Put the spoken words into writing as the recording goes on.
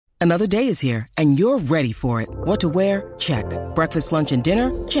Another day is here, and you're ready for it. What to wear? Check. Breakfast, lunch, and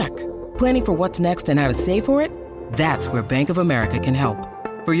dinner? Check. Planning for what's next and how to save for it? That's where Bank of America can help.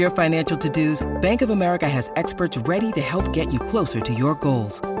 For your financial to-dos, Bank of America has experts ready to help get you closer to your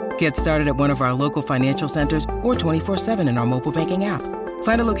goals. Get started at one of our local financial centers or 24/7 in our mobile banking app.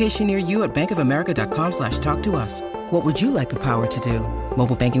 Find a location near you at bankofamerica.com/talktous. What would you like the power to do?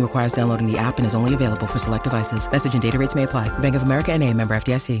 Mobile banking requires downloading the app and is only available for select devices. Message and data rates may apply. Bank of America N.A., member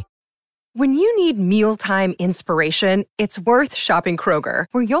FDIC. When you need mealtime inspiration, it's worth shopping Kroger,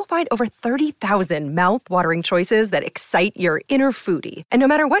 where you'll find over 30,000 mouth-watering choices that excite your inner foodie. And no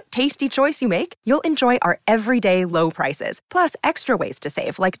matter what tasty choice you make, you'll enjoy our everyday low prices, plus extra ways to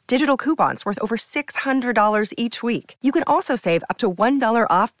save, like digital coupons worth over $600 each week. You can also save up to $1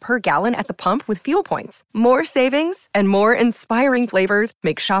 off per gallon at the pump with fuel points. More savings and more inspiring flavors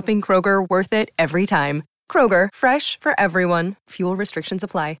make shopping Kroger worth it every time. Kroger, fresh for everyone. Fuel restrictions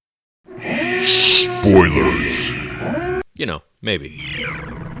apply. Spoilers. You know, maybe.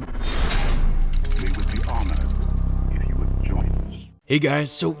 We would be honored if you would join us. Hey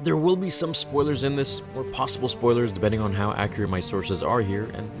guys, so there will be some spoilers in this, or possible spoilers depending on how accurate my sources are here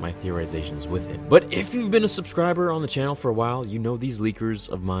and my theorizations with it. But if you've been a subscriber on the channel for a while, you know these leakers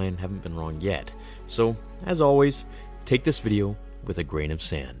of mine haven't been wrong yet. So, as always, take this video with a grain of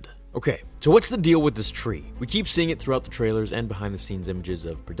sand. Okay, so what's the deal with this tree? We keep seeing it throughout the trailers and behind the scenes images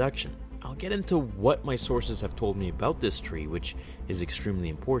of production. I'll get into what my sources have told me about this tree, which is extremely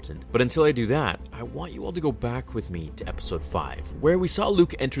important. But until I do that, I want you all to go back with me to episode 5, where we saw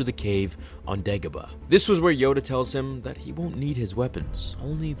Luke enter the cave on Dagobah. This was where Yoda tells him that he won't need his weapons,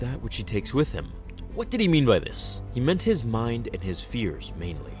 only that which he takes with him. What did he mean by this? He meant his mind and his fears,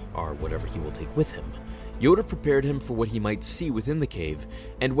 mainly, are whatever he will take with him. Yoda prepared him for what he might see within the cave,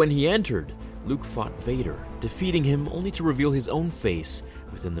 and when he entered, Luke fought Vader, defeating him only to reveal his own face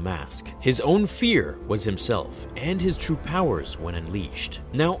within the mask. His own fear was himself, and his true powers when unleashed.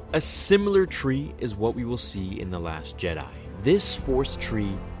 Now, a similar tree is what we will see in The Last Jedi. This Force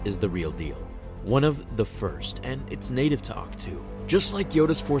tree is the real deal. One of the first, and it's native to Ahch-To. Just like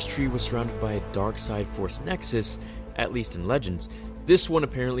Yoda's Force tree was surrounded by a dark side Force nexus, at least in Legends, this one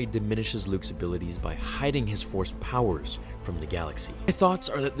apparently diminishes Luke's abilities by hiding his Force powers from the galaxy. My thoughts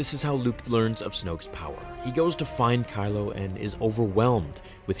are that this is how Luke learns of Snoke's power. He goes to find Kylo and is overwhelmed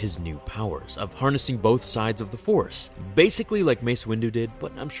with his new powers of harnessing both sides of the Force. Basically like Mace Windu did,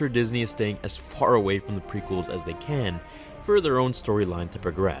 but I'm sure Disney is staying as far away from the prequels as they can for their own storyline to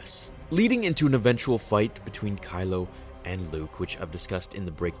progress. Leading into an eventual fight between Kylo and Luke, which I've discussed in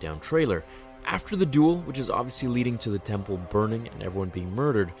the breakdown trailer. After the duel, which is obviously leading to the temple burning and everyone being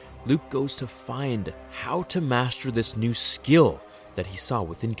murdered, Luke goes to find how to master this new skill that he saw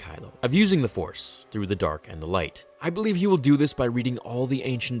within Kylo, of using the Force through the dark and the light. I believe he will do this by reading all the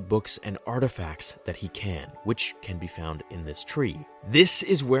ancient books and artifacts that he can, which can be found in this tree. This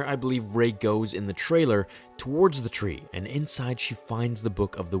is where I believe Rey goes in the trailer, towards the tree, and inside she finds the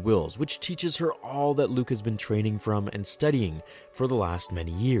Book of the Wills, which teaches her all that Luke has been training from and studying for the last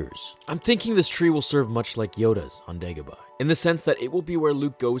many years. I'm thinking this tree will serve much like Yoda's on Dagobah, in the sense that it will be where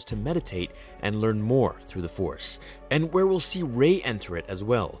Luke goes to meditate and learn more through the Force, and where we'll see Rey enter it as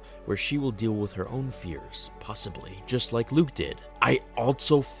well, where she will deal with her own fears, possibly, just like Luke did. I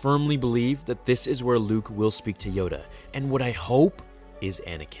also firmly believe that this is where Luke will speak to Yoda, and what I hope is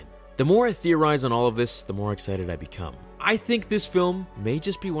Anakin. The more I theorize on all of this, the more excited I become. I think this film may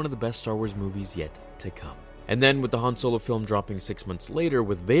just be one of the best Star Wars movies yet to come. And then with the Han Solo film dropping 6 months later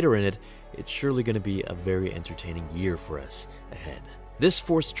with Vader in it, it's surely going to be a very entertaining year for us ahead. This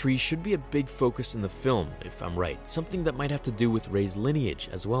Force tree should be a big focus in the film, if I'm right. Something that might have to do with Rey's lineage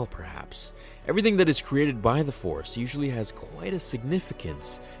as well, perhaps. Everything that is created by the Force usually has quite a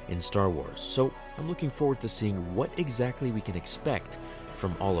significance in Star Wars, so I'm looking forward to seeing what exactly we can expect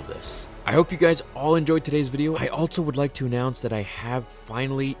from all of this. I hope you guys all enjoyed today's video. I also would like to announce that I have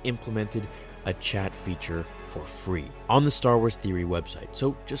finally implemented a chat feature for free on the Star Wars Theory website.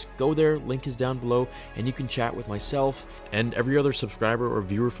 So just go there, link is down below, and you can chat with myself and every other subscriber or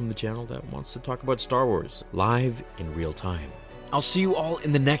viewer from the channel that wants to talk about Star Wars live in real time. I'll see you all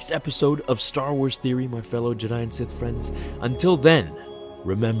in the next episode of Star Wars Theory, my fellow Jedi and Sith friends. Until then,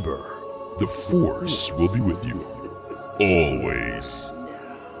 remember, The Force will be with you always.